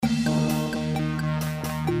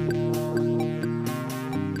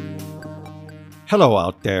Hello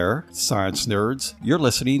out there, science nerds. You're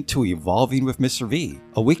listening to Evolving with Mr. V,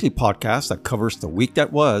 a weekly podcast that covers the week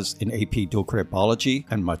that was in AP Dual Credit Biology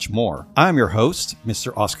and much more. I'm your host,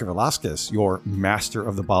 Mr. Oscar Velasquez, your master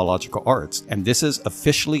of the biological arts, and this is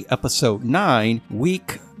officially episode 9,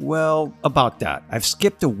 about that. I've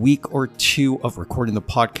skipped a week or two of recording the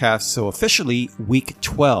podcast, so officially week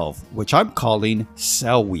 12, which I'm calling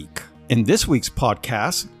Cell Week. In this week's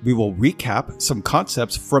podcast, we will recap some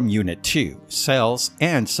concepts from Unit 2, cells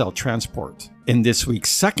and cell transport. In this week's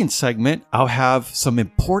second segment, I'll have some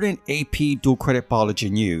important AP Dual Credit Biology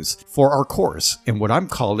news for our course in what I'm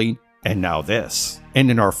calling And Now This. And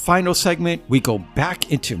in our final segment, we go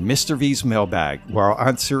back into Mr. V's mailbag, where I'll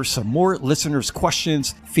answer some more listeners'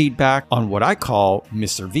 questions, feedback on what I call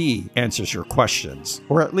Mr. V Answers Your Questions,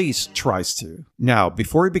 or at least tries to. Now,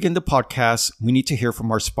 before we begin the podcast, we need to hear from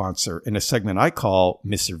our sponsor in a segment I call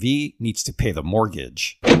Mr. V Needs to Pay the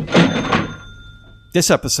Mortgage. This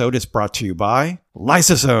episode is brought to you by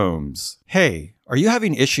Lysosomes. Hey, are you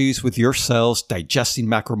having issues with your cells digesting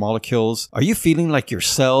macromolecules? Are you feeling like your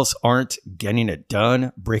cells aren't getting it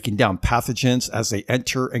done, breaking down pathogens as they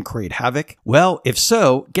enter and create havoc? Well, if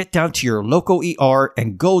so, get down to your local ER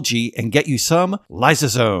and Golgi and get you some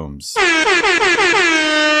Lysosomes.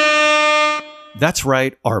 That's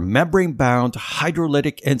right, our membrane-bound,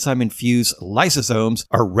 hydrolytic enzyme-infused lysosomes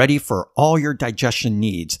are ready for all your digestion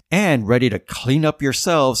needs and ready to clean up your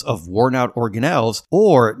cells of worn-out organelles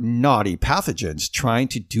or naughty pathogens trying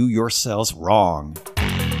to do your cells wrong.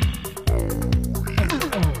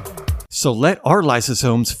 So let our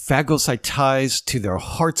lysosomes phagocytize to their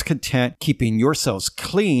heart's content, keeping your cells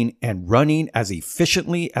clean and running as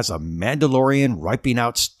efficiently as a Mandalorian wiping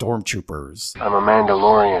out stormtroopers. I'm a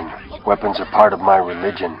Mandalorian. Weapons are part of my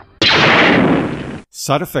religion.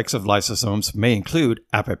 Side effects of lysosomes may include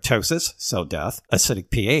apoptosis, cell death,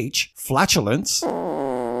 acidic pH, flatulence,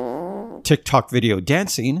 TikTok video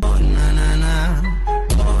dancing,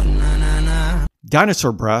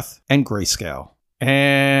 dinosaur breath, and grayscale.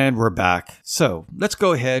 And we're back. So let's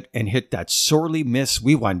go ahead and hit that sorely missed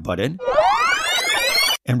rewind button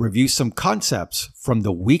and review some concepts from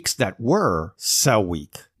the weeks that were Cell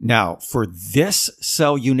Week. Now, for this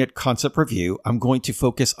cell unit concept review, I'm going to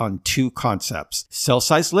focus on two concepts: cell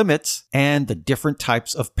size limits and the different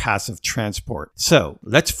types of passive transport. So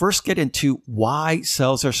let's first get into why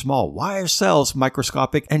cells are small. Why are cells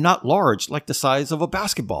microscopic and not large like the size of a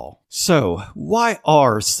basketball? So why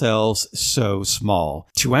are cells so small?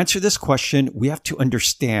 To answer this question, we have to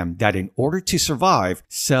understand that in order to survive,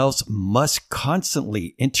 cells must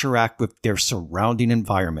constantly interact with their surrounding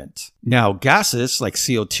environment. Now, gases like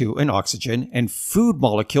CO2 and oxygen and food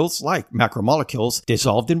molecules like macromolecules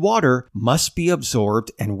dissolved in water must be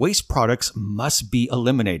absorbed and waste products must be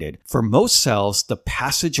eliminated. For most cells, the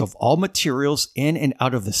passage of all materials in and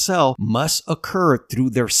out of the cell must occur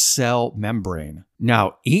through their cell membrane.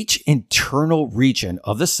 Now, each internal region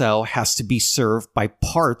of the cell has to be served by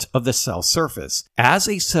part of the cell surface. As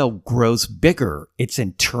a cell grows bigger, its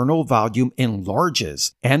internal volume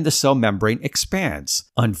enlarges and the cell membrane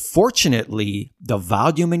expands. Unfortunately, the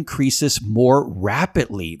volume increases more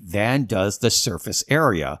rapidly than does the surface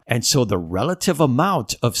area, and so the relative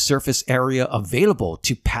amount of surface area available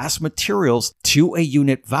to pass materials to a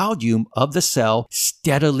unit volume of the cell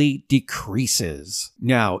steadily decreases.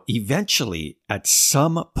 Now, eventually, at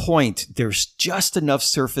some point, there's just enough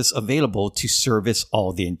surface available to service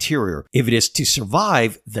all the interior. If it is to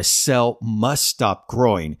survive, the cell must stop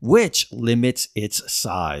growing, which limits its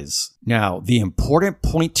size. Now, the important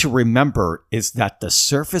point to remember is that the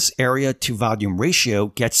surface area to volume ratio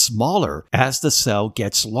gets smaller as the cell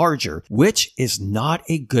gets larger, which is not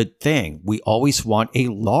a good thing. We always want a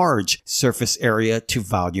large surface area to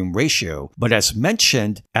volume ratio. But as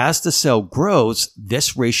mentioned, as the cell grows,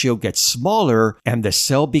 this ratio gets smaller and the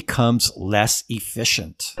cell becomes less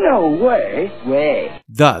efficient. No way.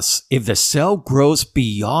 Thus, if the cell grows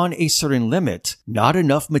beyond a certain limit, not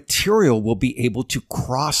enough material will be able to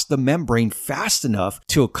cross the membrane fast enough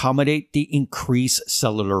to accommodate the increased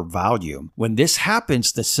cellular volume. When this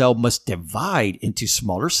happens, the cell must divide into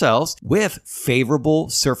smaller cells with favorable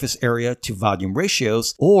surface area to volume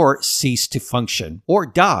ratios or cease to function or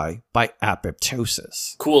die by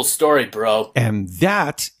apoptosis. Cool story, bro. And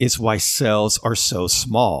that is why cells are so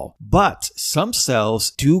small. But some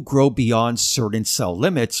cells do grow beyond certain cell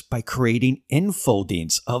limits by creating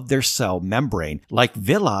infoldings of their cell membrane, like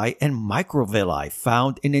villi and microvilli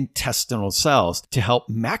found in intestinal cells, to help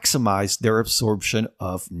maximize their absorption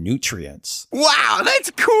of nutrients. Wow,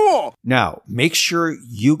 that's cool! Now, make sure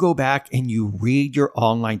you go back and you read your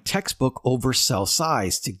online textbook over cell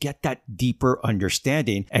size to get that deeper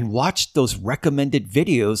understanding, and watch those recommended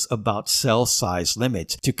videos about cell size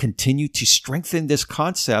limits to continue to strengthen this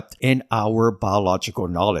concept in our biological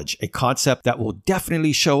knowledge, a concept that will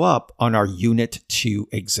definitely show up on our Unit 2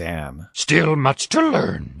 exam. Still much to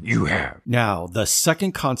learn, you have. Now, the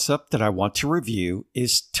second concept that I want to review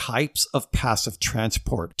is types of passive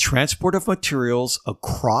transport. Transport of materials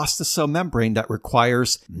across the cell membrane that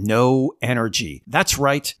requires no energy. That's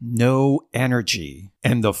right, no energy.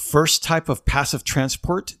 And the first type of passive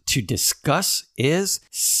transport to discuss is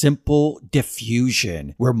simple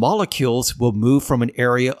diffusion, where molecules will move from an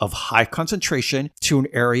area of high concentration to an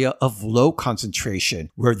area of low concentration,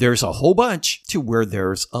 where there's a whole bunch to where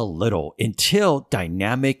there's a little, until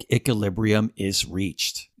dynamic equilibrium is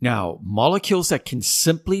reached. Now, molecules that can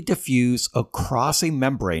simply diffuse across a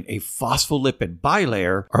membrane, a phospholipid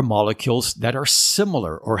bilayer, are molecules that are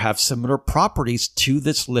similar or have similar properties to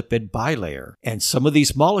this lipid bilayer. And some of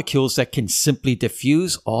these molecules that can simply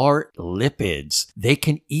diffuse are lipids. They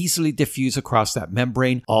can easily diffuse across that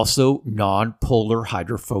membrane. Also, non-polar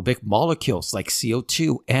hydrophobic molecules like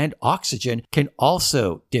CO2 and oxygen can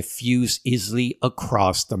also diffuse easily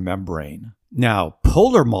across the membrane. Now,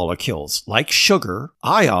 polar molecules like sugar,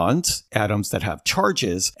 ions, atoms that have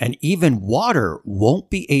charges, and even water won't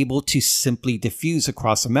be able to simply diffuse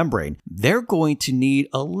across a membrane. They're going to need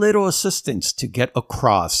a little assistance to get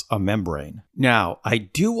across a membrane. Now, I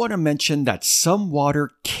do want to mention that some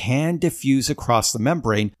water can diffuse across the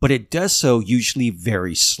membrane, but it does so usually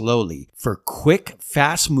very slowly. For quick,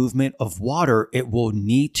 fast movement of water, it will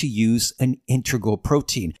need to use an integral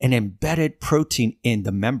protein, an embedded protein in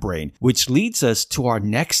the membrane, which leads us to our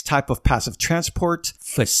next type of passive transport,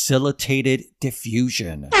 facilitated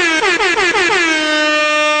diffusion.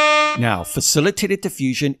 Now, facilitated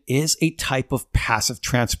diffusion is a type of passive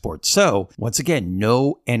transport. So, once again,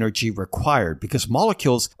 no energy required, because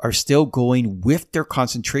molecules are still going with their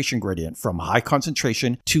concentration gradient from high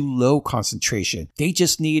concentration to low concentration. They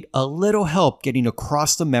just need a little help getting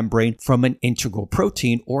across the membrane from an integral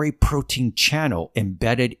protein or a protein channel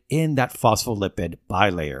embedded in that phospholipid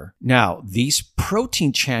bilayer. Now, these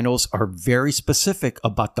protein channels are very specific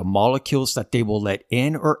about the molecules that they will let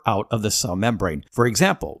in or out of the cell membrane. For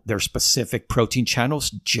example, there's specific protein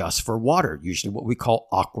channels just for water, usually what we call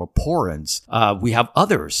aquaporins. We have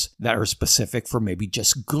others that are specific for maybe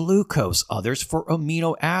just glucose, others for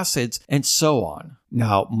amino acids, and so on.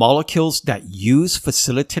 Now, molecules that use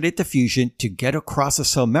facilitated diffusion to get across a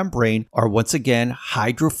cell membrane are once again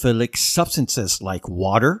hydrophilic substances like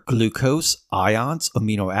water, glucose, ions,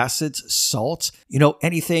 amino acids, salts,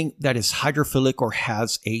 anything that is hydrophilic or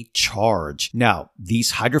has a charge. Now,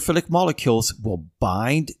 these hydrophilic molecules will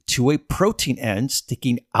bind to a protein end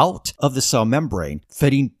sticking out of the cell membrane,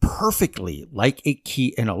 fitting perfectly like a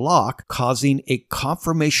key in a lock, causing a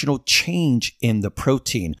conformational change in the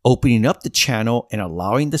protein, opening up the channel and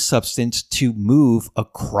allowing the substance to move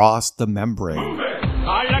across the membrane.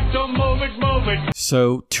 I like to move it, move it.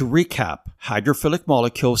 So, to recap, hydrophilic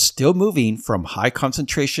molecules still moving from high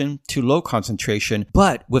concentration to low concentration,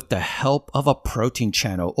 but with the help of a protein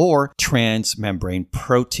channel or transmembrane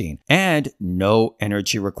protein, and no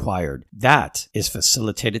energy required. That is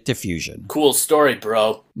facilitated diffusion. Cool story,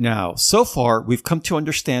 bro. Now, so far, we've come to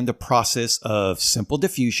understand the process of simple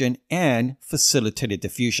diffusion and facilitated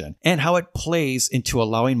diffusion, and how it plays into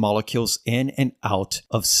allowing molecules in and out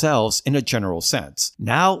of cells in a general sense.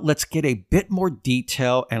 Now, let's get a bit more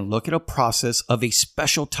detail and look at a process of a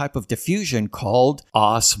special type of diffusion called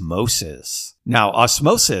osmosis. Now,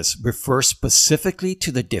 osmosis refers specifically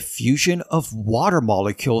to the diffusion of water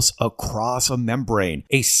molecules across a membrane,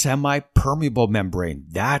 a semi-permeable membrane.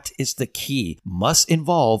 That is the key, must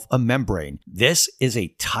involve a membrane. This is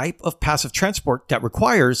a type of passive transport that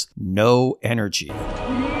requires no energy.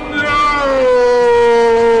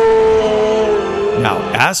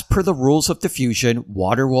 Now, as per the rules of diffusion,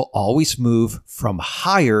 water will always move from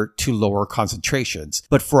higher to lower concentrations.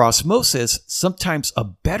 But for osmosis, sometimes a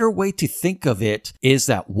better way to think of it is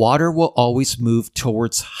that water will always move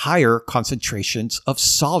towards higher concentrations of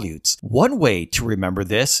solutes. One way to remember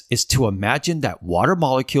this is to imagine that water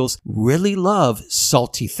molecules really love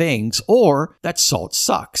salty things, or that salt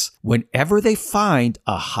sucks. Whenever they find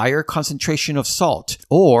a higher concentration of salt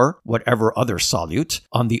or whatever other solute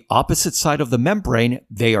on the opposite side of the membrane, membrane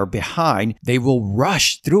they are behind, they will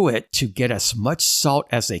rush through it to get as much salt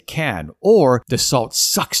as they can, or the salt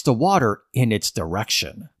sucks the water in its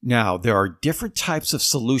direction. Now, there are different types of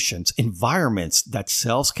solutions, environments that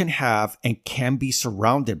cells can have and can be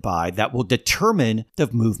surrounded by that will determine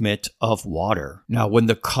the movement of water. Now, when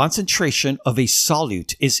the concentration of a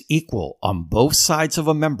solute is equal on both sides of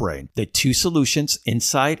a membrane, the two solutions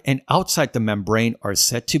inside and outside the membrane are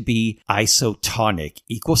said to be isotonic,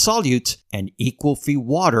 equal solute and equal free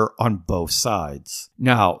water on both sides.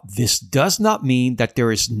 Now, this does not mean that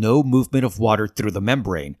there is no movement of water through the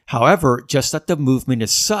membrane. However, just that the movement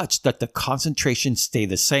is such that the concentrations stay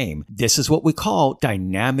the same. This is what we call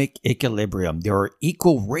dynamic equilibrium. There are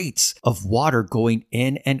equal rates of water going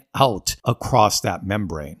in and out across that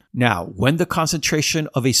membrane. Now, when the concentration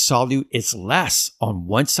of a solute is less on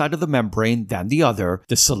one side of the membrane than the other,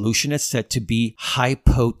 the solution is said to be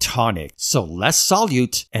hypotonic. So less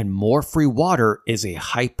solute and more free water is a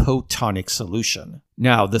hypotonic solution.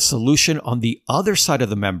 Now, the solution on the other side of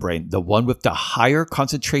the membrane, the one with the higher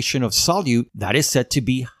concentration of solute, that is said to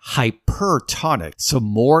be hypertonic. So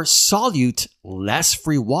more solute, less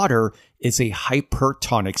free water is a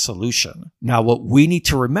hypertonic solution. Now, what we need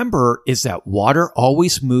to remember is that water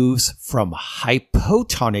always moves from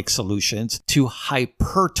hypotonic solutions to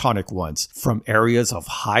hypertonic ones, from areas of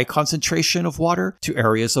high concentration of water to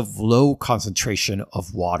areas of low concentration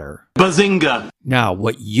of water. Bazinga! Now,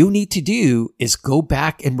 what you need to do is go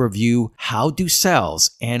back and review how do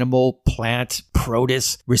cells, animal, plant,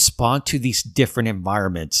 protist, respond to these different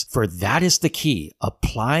environments. For that is the key,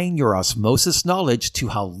 applying your osmosis knowledge to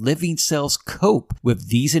how living cells cope with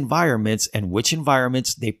these environments and which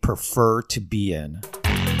environments they prefer to be in.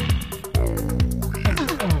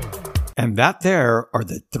 And that there are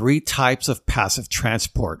the three types of passive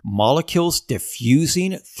transport. Molecules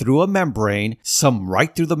diffusing through a membrane, some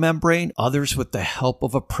right through the membrane, others with the help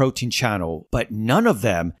of a protein channel, but none of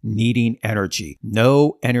them needing energy.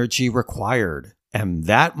 No energy required. And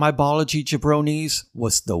that, my biology jabronis,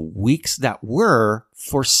 was the weeks that were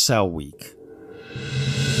for Cell Week.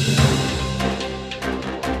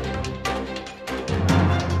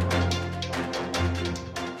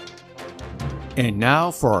 And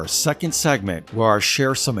now for our second segment, where I'll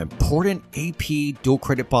share some important AP dual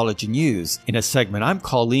credit biology news in a segment I'm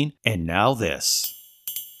calling And Now This.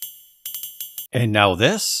 And now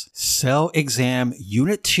this, Cell Exam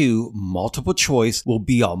Unit 2 Multiple Choice will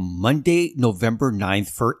be on Monday, November 9th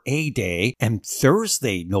for A Day and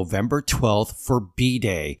Thursday, November 12th for B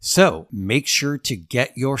Day. So make sure to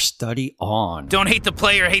get your study on. Don't hate the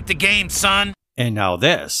player, hate the game, son. And now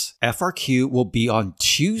this, FRQ will be on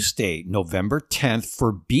Tuesday, November 10th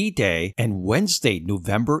for B Day and Wednesday,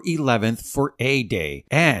 November 11th for A Day.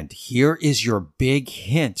 And here is your big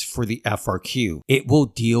hint for the FRQ. It will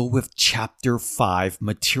deal with Chapter 5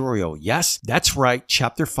 material. Yes, that's right,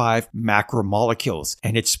 Chapter 5 macromolecules.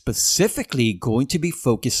 And it's specifically going to be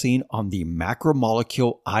focusing on the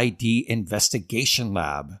macromolecule ID investigation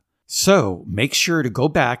lab. So make sure to go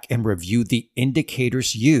back and review the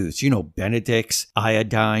indicators used, Benedict's,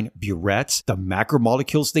 iodine, burettes, the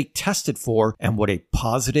macromolecules they tested for, and what a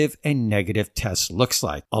positive and negative test looks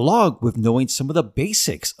like, along with knowing some of the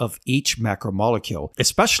basics of each macromolecule,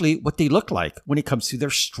 especially what they look like when it comes to their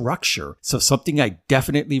structure. So something I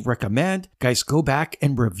definitely recommend, guys, go back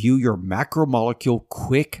and review your macromolecule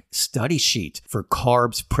quick study sheet for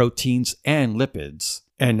carbs, proteins, and lipids.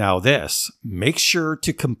 And now this, make sure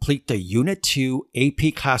to complete the Unit 2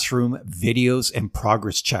 AP Classroom videos and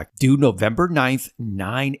progress check due November 9th,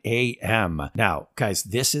 9 a.m. Now, guys,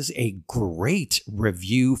 this is a great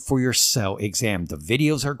review for your cell exam. The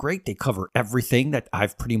videos are great. They cover everything that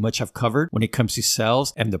I've pretty much have covered when it comes to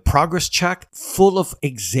cells, and the progress check full of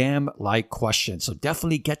exam-like questions. So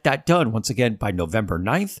definitely get that done once again by November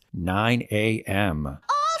 9th, 9 a.m.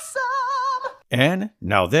 And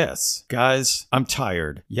now this. Guys, I'm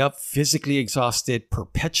tired. Yup, physically exhausted,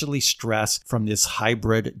 perpetually stressed from this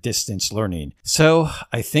hybrid distance learning. So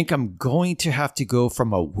I think I'm going to have to go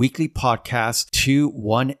from a weekly podcast to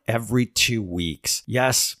one every 2 weeks.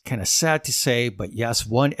 Yes, kind of sad to say, but yes,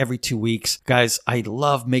 one every 2 weeks. Guys, I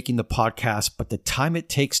love making the podcast, but the time it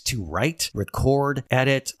takes to write, record,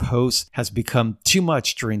 edit, post has become too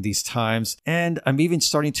much during these times. And I'm even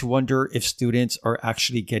starting to wonder if students are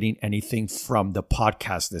actually getting anything from the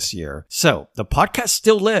podcast this year. So the podcast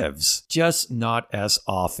still lives, just not as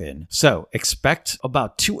often. So expect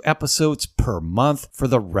about 2 episodes per month for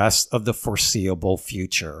the rest of the foreseeable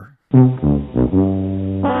future.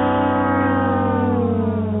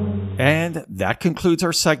 And that concludes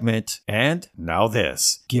our segment. And now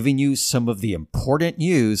this, giving you some of the important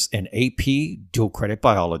news in AP Dual Credit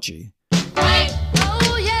Biology.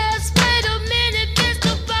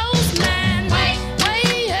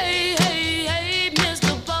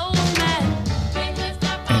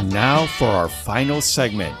 now for our final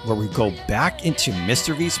segment where we go back into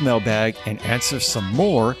Mr. V's mailbag and answer some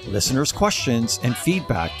more listeners' questions and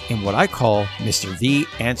feedback in what I call Mr. V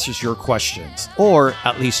Answers Your Questions, or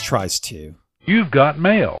at least tries to. You've got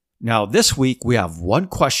mail. Now, this week we have one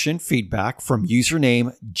question feedback from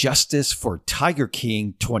username Justice for Tiger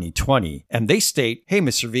King 2020. And they state, "Hey,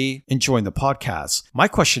 Mr. V, enjoying the podcast. My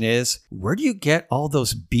question is, where do you get all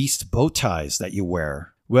those beast bow ties that you wear?"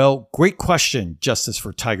 Well, great question, Justice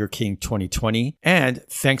for Tiger King 2020, and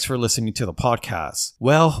thanks for listening to the podcast.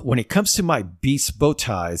 Well, when it comes to my beast bow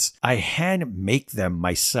ties, I hand make them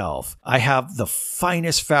myself. I have the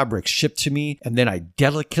finest fabric shipped to me, and then I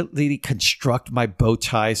delicately construct my bow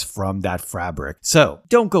ties from that fabric. So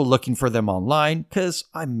don't go looking for them online, because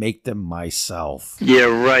I make them myself. Yeah,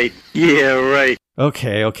 right.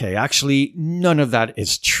 Okay. Actually, none of that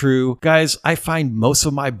is true. Guys, I find most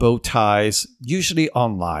of my bow ties usually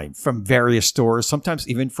online from various stores, sometimes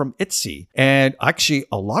even from Etsy. And actually,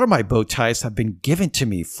 a lot of my bow ties have been given to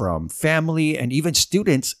me from family and even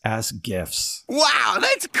students as gifts. Wow,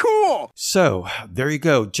 that's cool! So, there you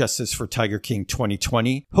go, Justice for Tiger King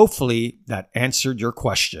 2020. Hopefully, that answered your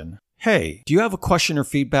question. Hey, do you have a question or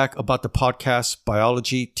feedback about the podcast,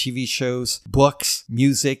 biology, TV shows, books,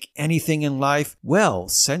 music, anything in life? Well,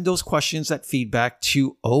 send those questions and feedback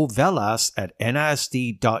to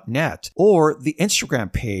ovelas@nisd.net or the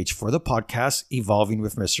Instagram page for the podcast Evolving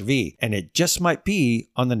with Mr. V, and it just might be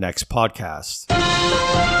on the next podcast.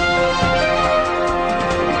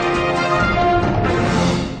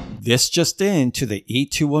 This just in to the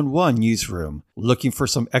E211 newsroom. Looking for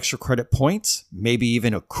some extra credit points? Maybe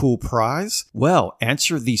even a cool prize? Well,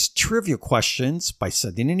 answer these trivia questions by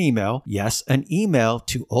sending an email. Yes, an email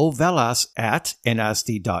to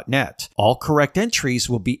ovelas@nisd.net. All correct entries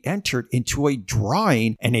will be entered into a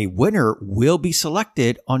drawing and a winner will be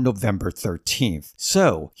selected on November 13th.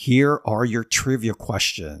 So, here are your trivia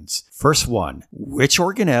questions. First one, which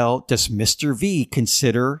organelle does Mr. V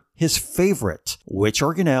consider his favorite? Which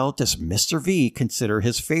organelle does Mr. V consider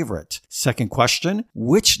his favorite? Second question,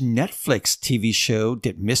 which Netflix TV show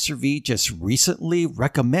did Mr. V just recently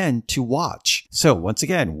recommend to watch? So once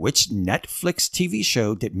again, which Netflix TV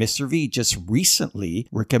show did Mr. V just recently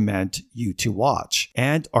recommend you to watch?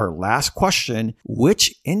 And our last question,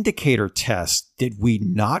 which indicator test did we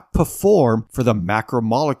not perform for the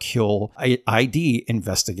macromolecule ID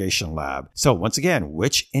investigation lab? So once again,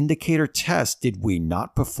 which indicator test did we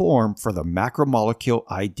not perform for the macromolecule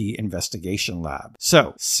ID investigation lab?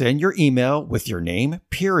 So send your email with your name,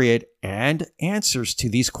 period, and answers to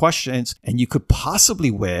these questions, and you could possibly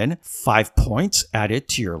win 5 points added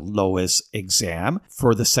to your lowest exam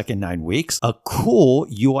for the second 9 weeks, a cool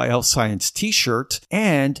UIL Science t-shirt,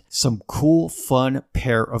 and some cool fun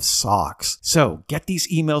pair of socks. So get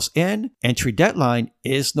these emails in. Entry deadline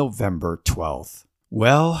is November 12th.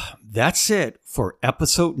 Well, that's it for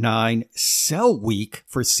episode 9, Cell Week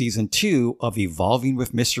for season 2 of Evolving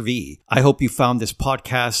with Mr. V. I hope you found this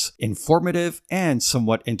podcast informative and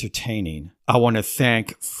somewhat entertaining. I want to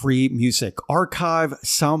thank Free Music Archive,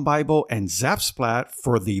 Sound Bible, and Zapsplat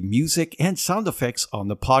for the music and sound effects on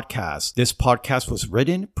the podcast. This podcast was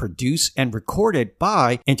written, produced, and recorded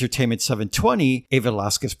by Entertainment 720, a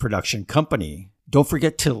Velasquez production company. Don't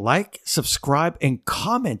forget to like, subscribe, and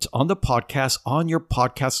comment on the podcast on your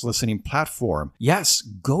podcast listening platform. Yes,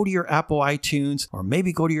 go to your Apple iTunes or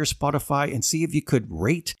maybe go to your Spotify and see if you could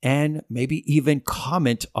rate and maybe even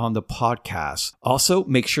comment on the podcast. Also,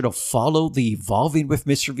 make sure to follow the Evolving with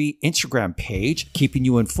Mr. V Instagram page, keeping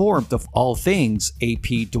you informed of all things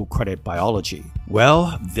AP Dual Credit Biology.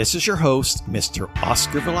 Well, this is your host, Mr.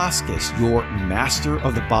 Oscar Velasquez, your master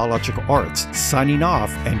of the biological arts, signing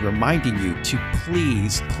off and reminding you to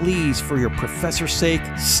please, for your professor's sake,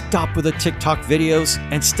 stop with the TikTok videos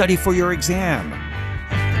and study for your exam.